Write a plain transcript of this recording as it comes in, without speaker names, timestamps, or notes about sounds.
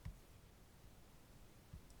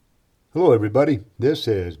Hello, everybody. This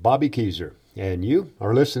is Bobby Keyser, and you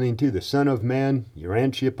are listening to the Son of Man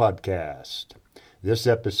Urantia podcast. This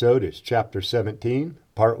episode is Chapter 17,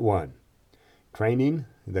 Part 1, Training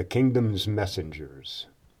the Kingdom's Messengers.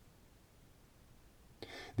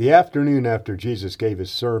 The afternoon after Jesus gave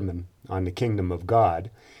his sermon on the kingdom of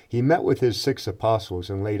God, he met with his 6 apostles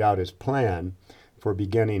and laid out his plan for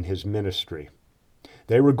beginning his ministry.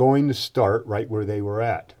 They were going to start right where they were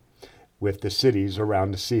at, with the cities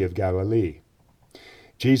around the Sea of Galilee.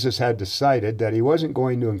 Jesus had decided that he wasn't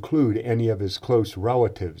going to include any of his close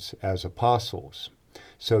relatives as apostles.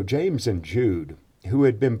 So James and Jude, who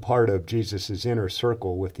had been part of Jesus' inner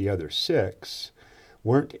circle with the other 6,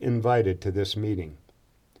 weren't invited to this meeting.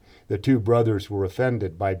 The 2 brothers were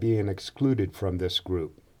offended by being excluded from this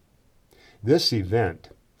group. This event,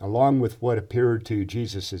 along with what appeared to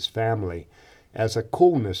Jesus' family as a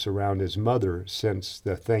coolness around his mother since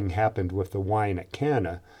the thing happened with the wine at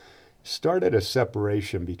Cana, started a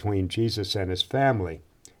separation between Jesus and his family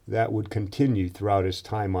that would continue throughout his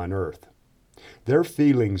time on earth. Their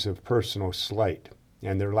feelings of personal slight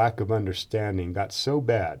and their lack of understanding got so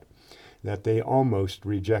bad that they almost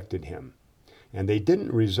rejected him, and they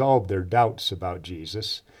didn't resolve their doubts about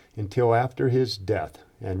Jesus until after his death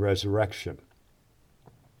and resurrection.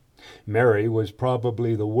 Mary was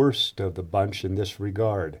probably the worst of the bunch in this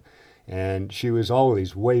regard, and she was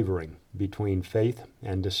always wavering between faith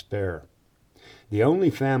and despair. The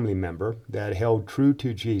only family member that held true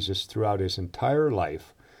to Jesus throughout his entire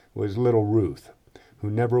life was little Ruth,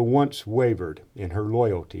 who never once wavered in her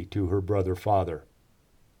loyalty to her brother father.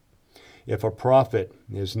 If a prophet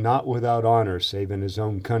is not without honor save in his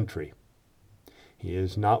own country, he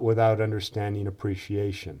is not without understanding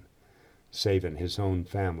appreciation save in his own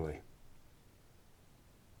family.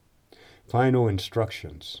 Final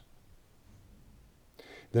instructions.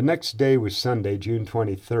 The next day was Sunday, June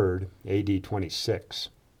 23rd, A.D. 26.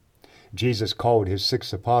 Jesus called his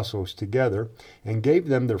 6 apostles together and gave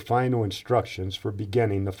them their final instructions for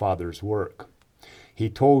beginning the Father's work. He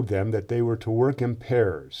told them that they were to work in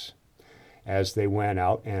pairs as they went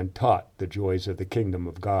out and taught the joys of the kingdom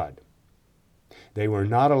of God. They were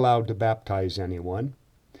not allowed to baptize anyone,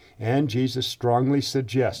 and Jesus strongly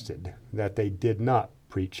suggested that they did not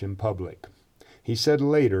preach in public. He said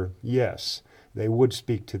later, yes, they would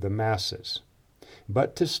speak to the masses.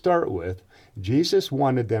 But to start with, Jesus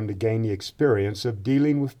wanted them to gain the experience of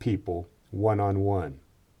dealing with people one-on-one.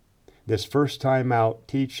 This first time out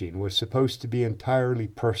teaching was supposed to be entirely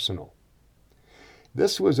personal.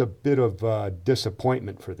 This was a bit of a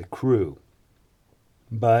disappointment for the crew,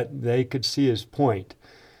 but they could see his point,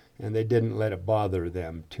 and they didn't let it bother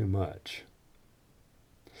them too much.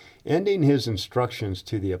 Ending his instructions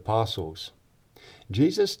to the apostles,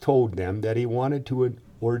 Jesus told them that he wanted to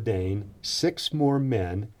ordain 6 more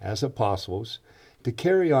men as apostles to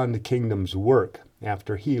carry on the kingdom's work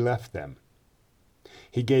after he left them.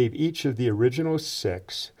 He gave each of the original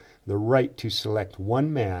 6 the right to select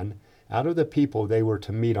 1 man out of the people they were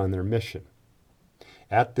to meet on their mission.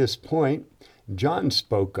 At this point, John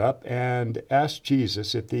spoke up and asked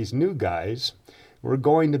Jesus if these new guys were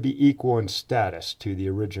going to be equal in status to the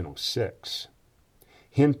original 6,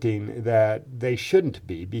 hinting that they shouldn't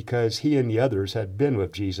be because he and the others had been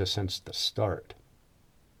with Jesus since the start.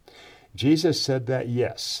 Jesus said that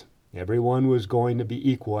yes, everyone was going to be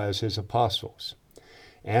equal as his apostles,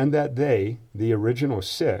 and that they, the original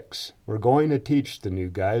 6, were going to teach the new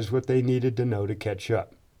guys what they needed to know to catch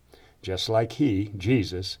up, just like he,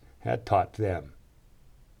 Jesus, had taught them.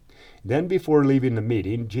 Then before leaving the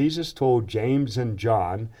meeting, Jesus told James and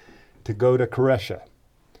John to go to Carescia,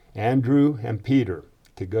 Andrew and Peter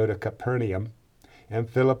to go to Capernaum, and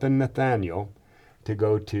Philip and Nathanael to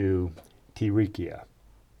go to Tyrikia.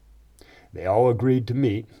 They all agreed to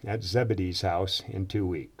meet at Zebedee's house in 2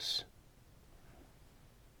 weeks.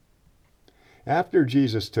 After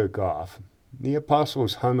Jesus took off, the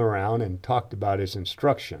apostles hung around and talked about his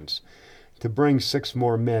instructions to bring 6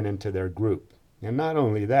 more men into their group, and not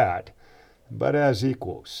only that, but as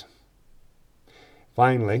equals.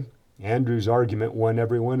 Finally, Andrew's argument won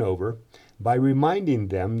everyone over by reminding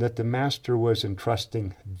them that the Master was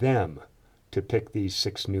entrusting them to pick these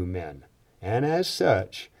 6 new men, and as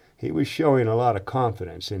such, he was showing a lot of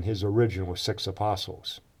confidence in his original 6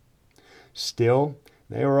 apostles. Still,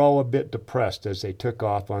 they were all a bit depressed as they took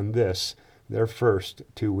off on this, their first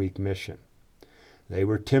 2-week mission. They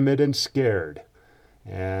were timid and scared,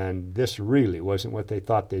 and this really wasn't what they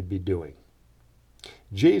thought they'd be doing.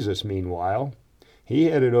 Jesus, meanwhile, he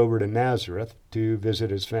headed over to Nazareth to visit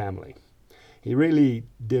his family. He really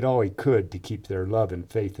did all he could to keep their love and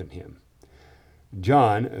faith in him.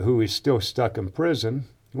 John, who is still stuck in prison,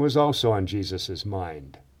 was also on Jesus'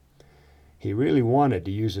 mind. He really wanted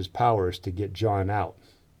to use his powers to get John out,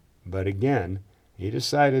 but again, he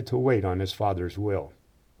decided to wait on his Father's will.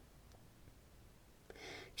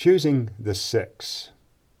 Choosing the 6.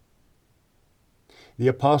 The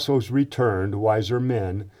apostles returned wiser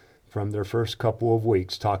men from their first couple of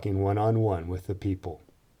weeks talking one-on-one with the people.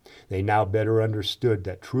 They now better understood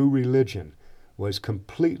that true religion was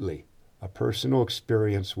completely a personal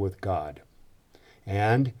experience with God,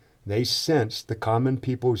 and they sensed the common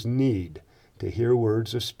people's need to hear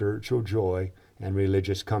words of spiritual joy and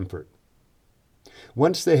religious comfort.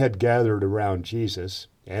 Once they had gathered around Jesus,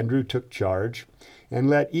 Andrew took charge and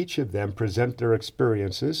let each of them present their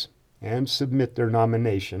experiences and submit their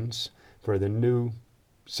nominations for the new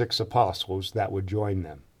 6 apostles that would join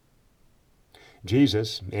them.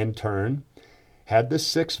 Jesus, in turn, had the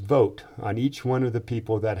 6 vote on each one of the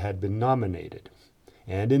people that had been nominated,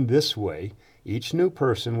 and in this way, each new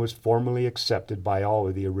person was formally accepted by all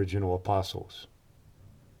of the original apostles.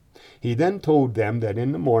 He then told them that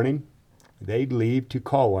in the morning, they'd leave to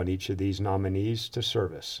call on each of these nominees to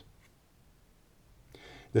service.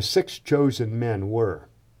 The 6 chosen men were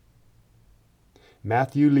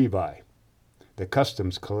Matthew Levi, the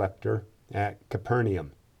customs collector at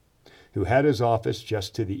Capernaum, who had his office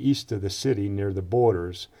just to the east of the city near the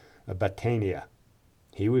borders of Bethania.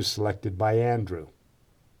 He was selected by Andrew.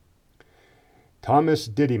 Thomas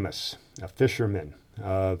Didymus, a fisherman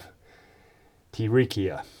of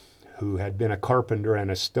Tyrikia, who had been a carpenter and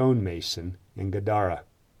a stonemason in Gadara.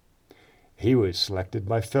 He was selected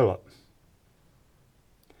by Philip.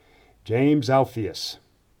 James Alphaeus,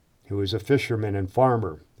 who was a fisherman and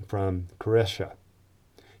farmer from Carescia.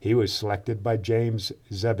 He was selected by James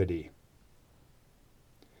Zebedee.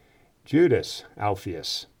 Judas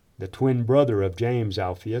Alphaeus, the twin brother of James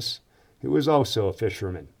Alphaeus, who was also a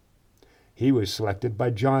fisherman. He was selected by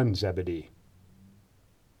John Zebedee.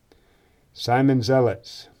 Simon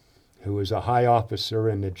Zealots, who was a high officer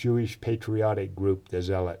in the Jewish patriotic group, the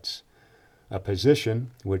Zealots, a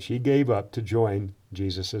position which he gave up to join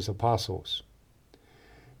Jesus' apostles.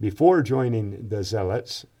 Before joining the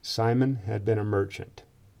Zealots, Simon had been a merchant.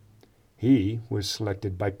 He was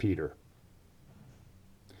selected by Peter.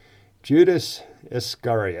 Judas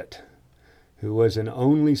Iscariot, who was an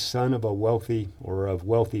only son of wealthy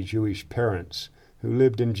Jewish parents who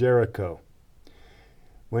lived in Jericho.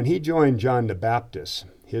 When he joined John the Baptist,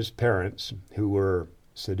 his parents, who were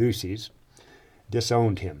Sadducees,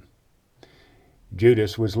 disowned him.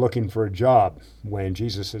 Judas was looking for a job when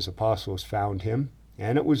Jesus' apostles found him,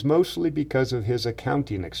 and it was mostly because of his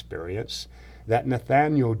accounting experience that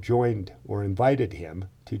Nathanael joined or invited him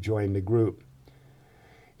to join the group.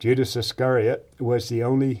 Judas Iscariot was the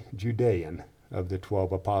only Judean of the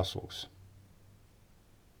 12 apostles.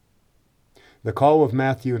 The call of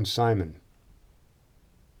Matthew and Simon.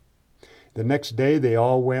 The next day they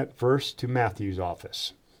all went first to Matthew's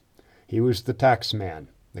office. He was the tax man,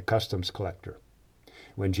 the customs collector.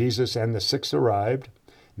 When Jesus and the 6 arrived,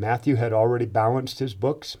 Matthew had already balanced his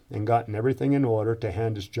books and gotten everything in order to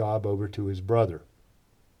hand his job over to his brother.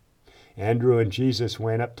 Andrew and Jesus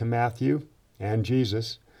went up to Matthew, and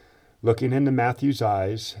Jesus, looking into Matthew's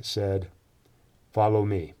eyes, said, "Follow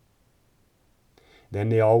me." Then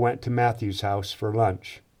they all went to Matthew's house for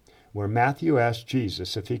lunch, where Matthew asked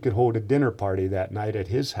Jesus if he could hold a dinner party that night at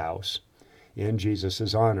his house in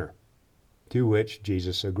Jesus' honor, to which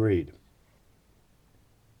Jesus agreed.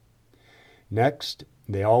 Next,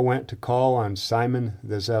 they all went to call on Simon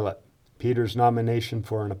the Zealot, Peter's nomination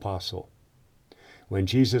for an apostle. When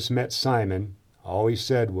Jesus met Simon, all he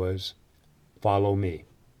said was, "Follow me."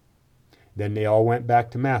 Then they all went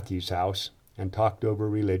back to Matthew's house and talked over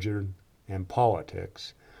religion and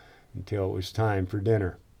politics until it was time for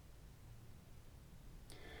dinner.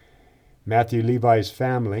 Matthew Levi's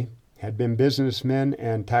family had been businessmen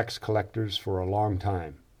and tax collectors for a long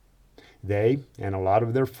time. They, and a lot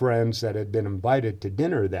of their friends that had been invited to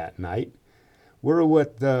dinner that night, were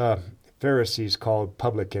what the Pharisees called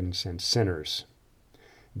publicans and sinners.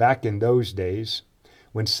 Back in those days,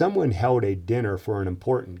 when someone held a dinner for an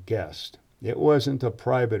important guest, it wasn't a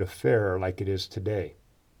private affair like it is today.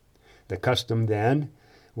 The custom then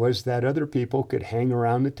was that other people could hang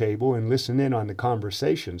around the table and listen in on the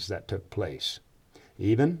conversations that took place,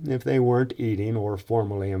 even if they weren't eating or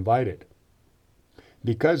formally invited.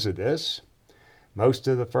 Because of this, most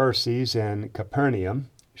of the Pharisees in Capernaum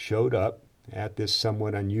showed up at this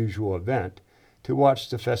somewhat unusual event to watch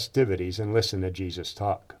the festivities and listen to Jesus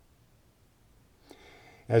talk.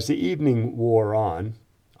 As the evening wore on,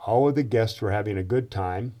 all of the guests were having a good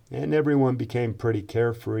time, and everyone became pretty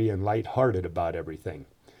carefree and light-hearted about everything,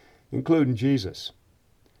 including Jesus.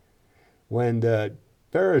 When the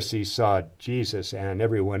Pharisees saw Jesus and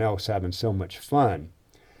everyone else having so much fun,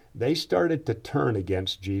 they started to turn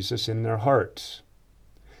against Jesus in their hearts.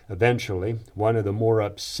 Eventually, one of the more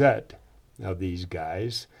upset of these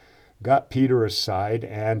guys got Peter aside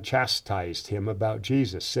and chastised him about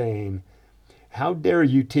Jesus, saying, "How dare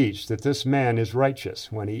you teach that this man is righteous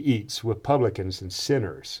when he eats with publicans and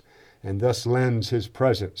sinners, and thus lends his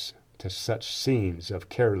presence to such scenes of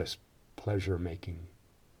careless pleasure-making?"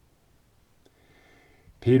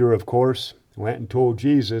 Peter, of course, went and told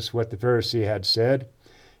Jesus what the Pharisee had said,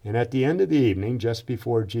 and at the end of the evening, just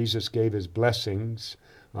before Jesus gave his blessings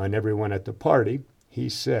on everyone at the party, he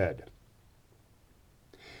said,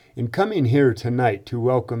 "In coming here tonight to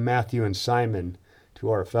welcome Matthew and Simon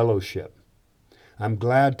to our fellowship, I'm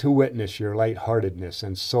glad to witness your lightheartedness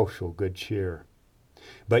and social good cheer.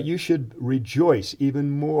 But you should rejoice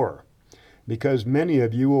even more, because many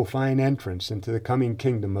of you will find entrance into the coming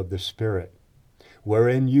kingdom of the Spirit,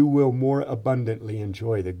 wherein you will more abundantly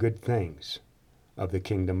enjoy the good things of the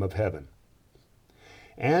kingdom of heaven.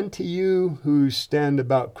 And to you who stand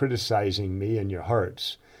about criticizing me in your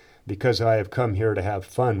hearts, because I have come here to have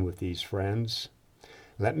fun with these friends,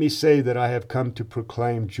 let me say that I have come to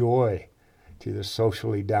proclaim joy to the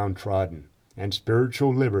socially downtrodden and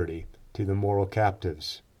spiritual liberty to the moral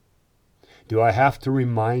captives. Do I have to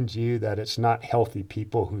remind you that it's not healthy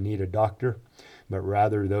people who need a doctor, but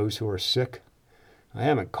rather those who are sick? I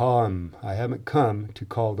haven't come to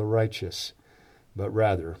call the righteous, but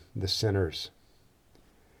rather the sinners."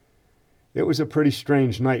 It was a pretty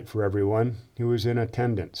strange night for everyone who was in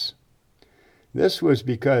attendance. This was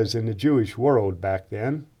because in the Jewish world back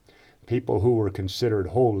then, people who were considered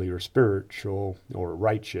holy or spiritual or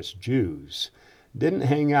righteous Jews didn't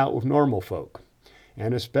hang out with normal folk,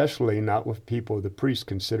 and especially not with people the priests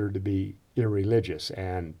considered to be irreligious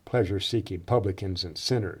and pleasure-seeking publicans and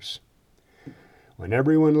sinners. When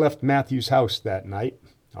everyone left Matthew's house that night,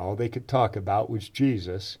 all they could talk about was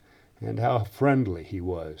Jesus and how friendly he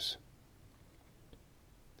was.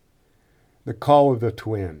 The call of the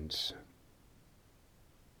twins.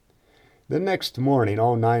 The next morning,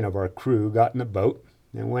 all 9 of our crew got in a boat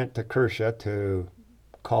and went to Kersha to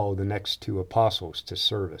call the next 2 apostles to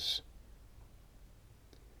service.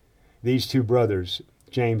 These 2 brothers,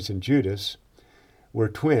 James and Judas, were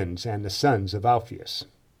twins and the sons of Alphaeus.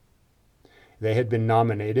 They had been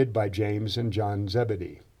nominated by James and John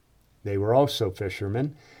Zebedee. They were also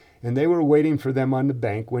fishermen, and they were waiting for them on the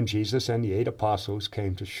bank when Jesus and the 8 apostles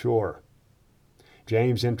came to shore.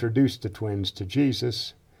 James introduced the twins to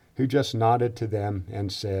Jesus, who just nodded to them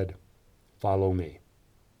and said, "Follow me."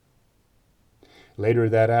 Later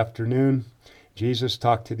that afternoon, Jesus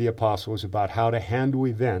talked to the apostles about how to handle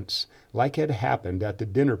events like had happened at the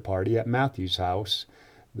dinner party at Matthew's house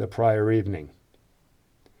the prior evening.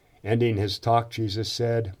 Ending his talk, Jesus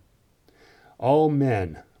said, "All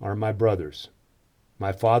men are my brothers.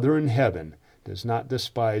 My Father in heaven does not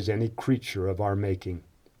despise any creature of our making.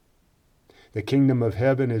 The kingdom of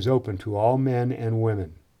heaven is open to all men and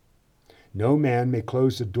women. No man may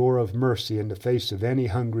close the door of mercy in the face of any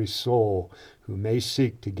hungry soul who may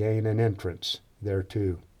seek to gain an entrance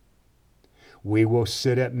thereto. We will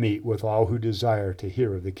sit at meat with all who desire to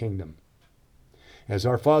hear of the kingdom. As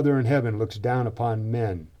our Father in heaven looks down upon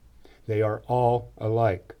men, they are all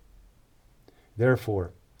alike.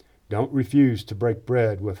 Therefore, don't refuse to break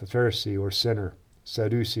bread with a Pharisee or sinner,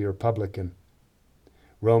 Sadducee or publican,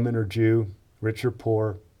 Roman or Jew, rich or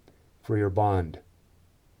poor, free or bond.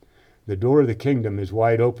 The door of the kingdom is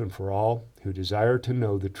wide open for all who desire to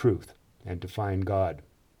know the truth and to find God."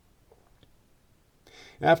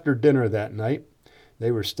 After dinner that night,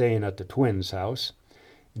 they were staying at the twins' house.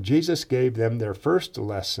 Jesus gave them their first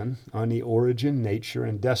lesson on the origin, nature,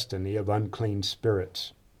 and destiny of unclean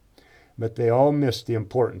spirits. But they all missed the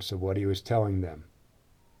importance of what he was telling them.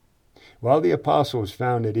 While the apostles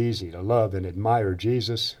found it easy to love and admire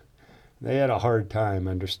Jesus, they had a hard time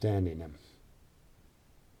understanding him.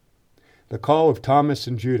 The call of Thomas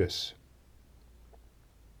and Judas.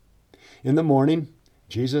 In the morning,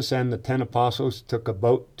 Jesus and the 10 apostles took a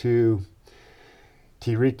boat to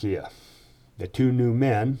Tyrikia. The 2 new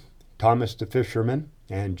men, Thomas the fisherman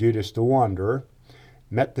and Judas the wanderer,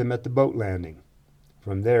 met them at the boat landing.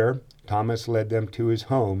 From there, Thomas led them to his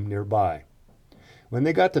home nearby. When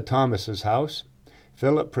they got to Thomas's house,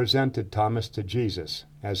 Philip presented Thomas to Jesus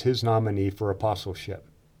as his nominee for apostleship.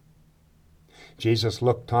 Jesus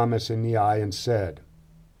looked Thomas in the eye and said,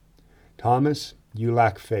 "Thomas, you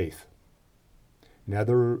lack faith.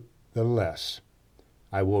 Nevertheless,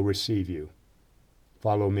 I will receive you.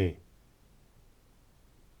 Follow me."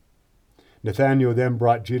 Nathanael then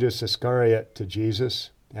brought Judas Iscariot to Jesus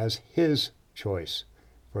as his choice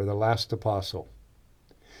for the last apostle.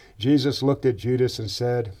 Jesus looked at Judas and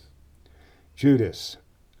said, "Judas,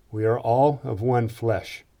 we are all of one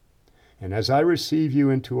flesh, and as I receive you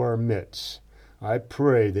into our midst, I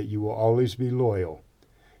pray that you will always be loyal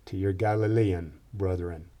to your Galilean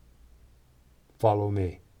brethren. Follow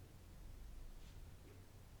me."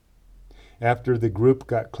 After the group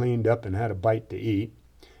got cleaned up and had a bite to eat,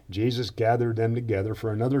 Jesus gathered them together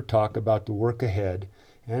for another talk about the work ahead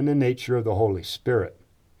and the nature of the Holy Spirit.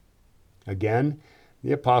 Again,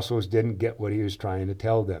 the apostles didn't get what he was trying to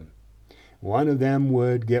tell them. One of them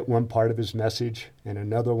would get one part of his message and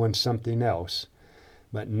another one something else,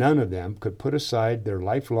 but none of them could put aside their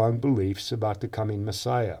lifelong beliefs about the coming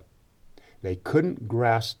Messiah. They couldn't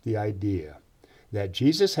grasp the idea that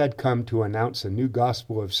Jesus had come to announce a new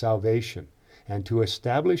gospel of salvation and to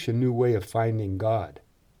establish a new way of finding God.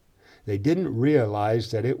 They didn't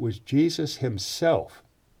realize that it was Jesus himself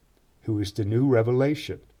who was the new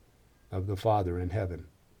revelation of the Father in heaven.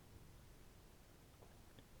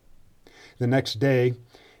 The next day,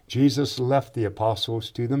 Jesus left the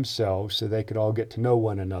apostles to themselves so they could all get to know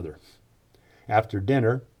one another. After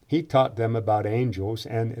dinner, he taught them about angels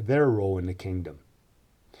and their role in the kingdom.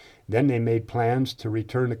 Then they made plans to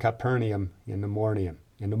return to Capernaum in the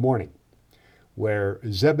morning, where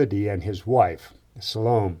Zebedee and his wife,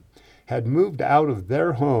 Salome, had moved out of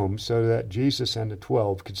their home so that Jesus and the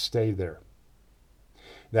 12 could stay there.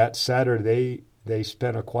 That Saturday, they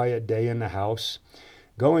spent a quiet day in the house,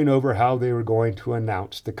 going over how they were going to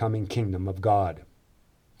announce the coming kingdom of God.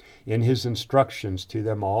 In his instructions to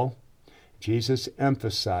them all, Jesus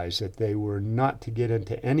emphasized that they were not to get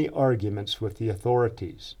into any arguments with the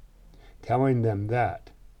authorities, telling them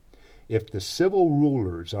that if the civil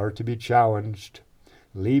rulers are to be challenged,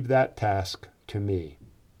 leave that task to me.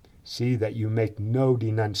 See that you make no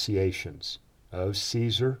denunciations of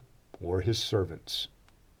Caesar or his servants.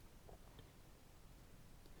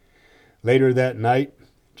 Later that night,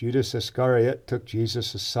 Judas Iscariot took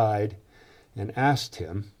Jesus aside and asked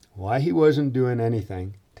him why he wasn't doing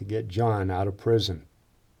anything to get John out of prison.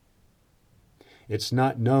 It's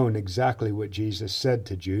not known exactly what Jesus said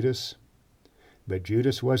to Judas, but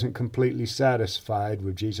Judas wasn't completely satisfied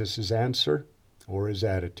with Jesus' answer or his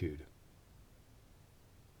attitude.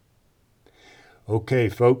 Okay,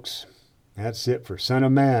 folks, that's it for Son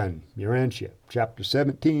of Man, Urantia, Chapter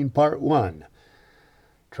 17, Part 1,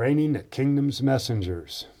 Training the Kingdom's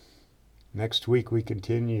Messengers. Next week we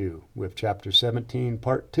continue with Chapter 17,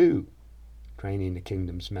 Part 2, Training the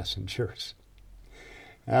Kingdom's Messengers.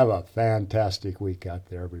 Have a fantastic week out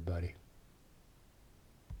there, everybody.